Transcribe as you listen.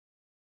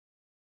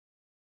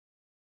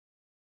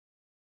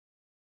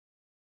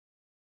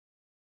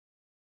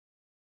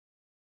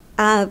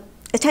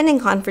Attending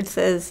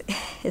conferences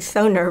is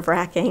so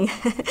nerve-wracking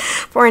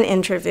for an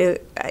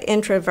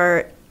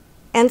introvert,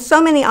 and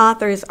so many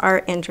authors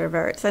are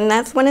introverts, and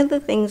that's one of the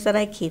things that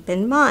I keep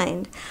in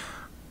mind.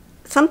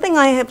 Something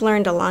I have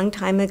learned a long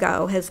time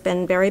ago has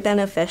been very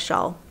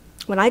beneficial.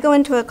 When I go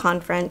into a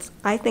conference,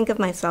 I think of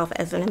myself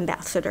as an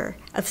ambassador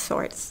of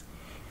sorts.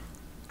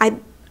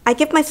 I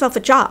give myself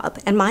a job,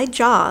 and my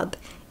job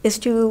is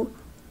to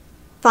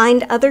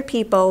find other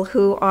people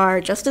who are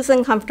just as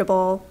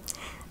uncomfortable,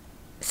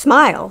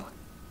 smile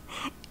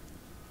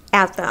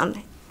at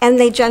them, and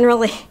they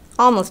generally,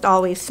 almost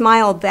always,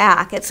 smile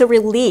back. It's a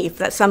relief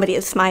that somebody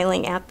is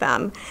smiling at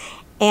them,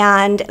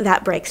 and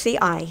that breaks the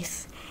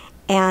ice.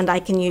 And I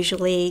can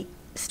usually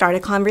start a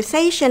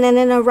conversation, and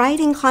in a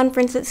writing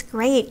conference, it's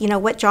great. You know,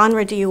 what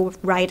genre do you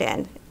write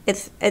in?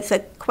 It's a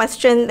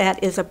question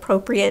that is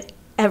appropriate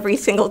every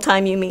single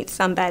time you meet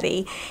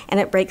somebody,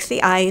 and it breaks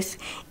the ice.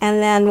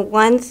 And then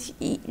once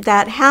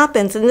that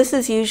happens, and this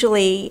is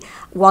usually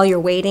while you're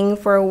waiting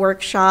for a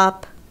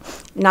workshop,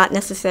 not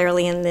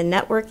necessarily in the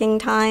networking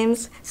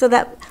times, so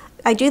that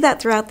I do that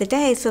throughout the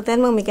day. So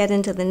then when we get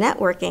into the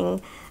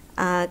networking,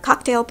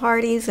 cocktail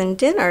parties and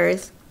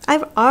dinners,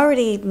 I've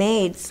already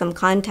made some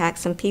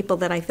contacts, some people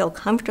that I feel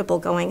comfortable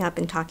going up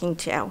and talking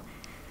to.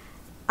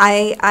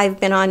 I've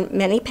been on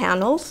many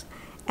panels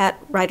at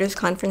writers'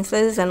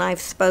 conferences, and I've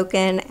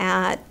spoken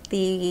at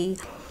the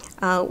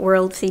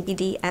World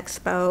CBD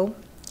Expo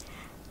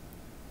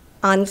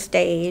on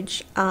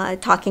stage,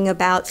 talking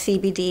about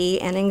CBD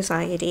and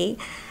anxiety.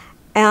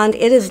 And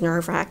it is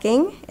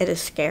nerve-wracking, it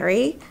is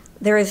scary.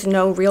 There is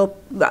no real,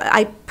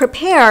 I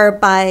prepare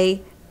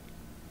by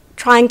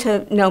trying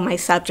to know my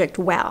subject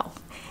well.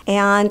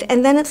 And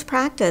then it's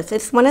practice.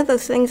 It's one of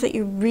those things that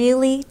you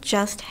really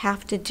just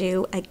have to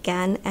do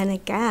again and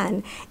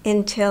again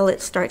until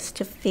it starts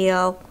to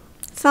feel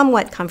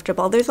somewhat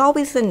comfortable. There's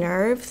always the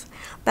nerves,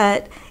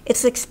 but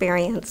it's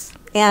experience.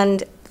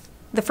 And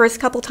the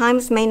first couple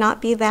times may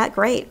not be that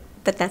great,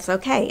 but that's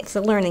okay. It's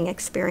a learning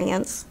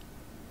experience.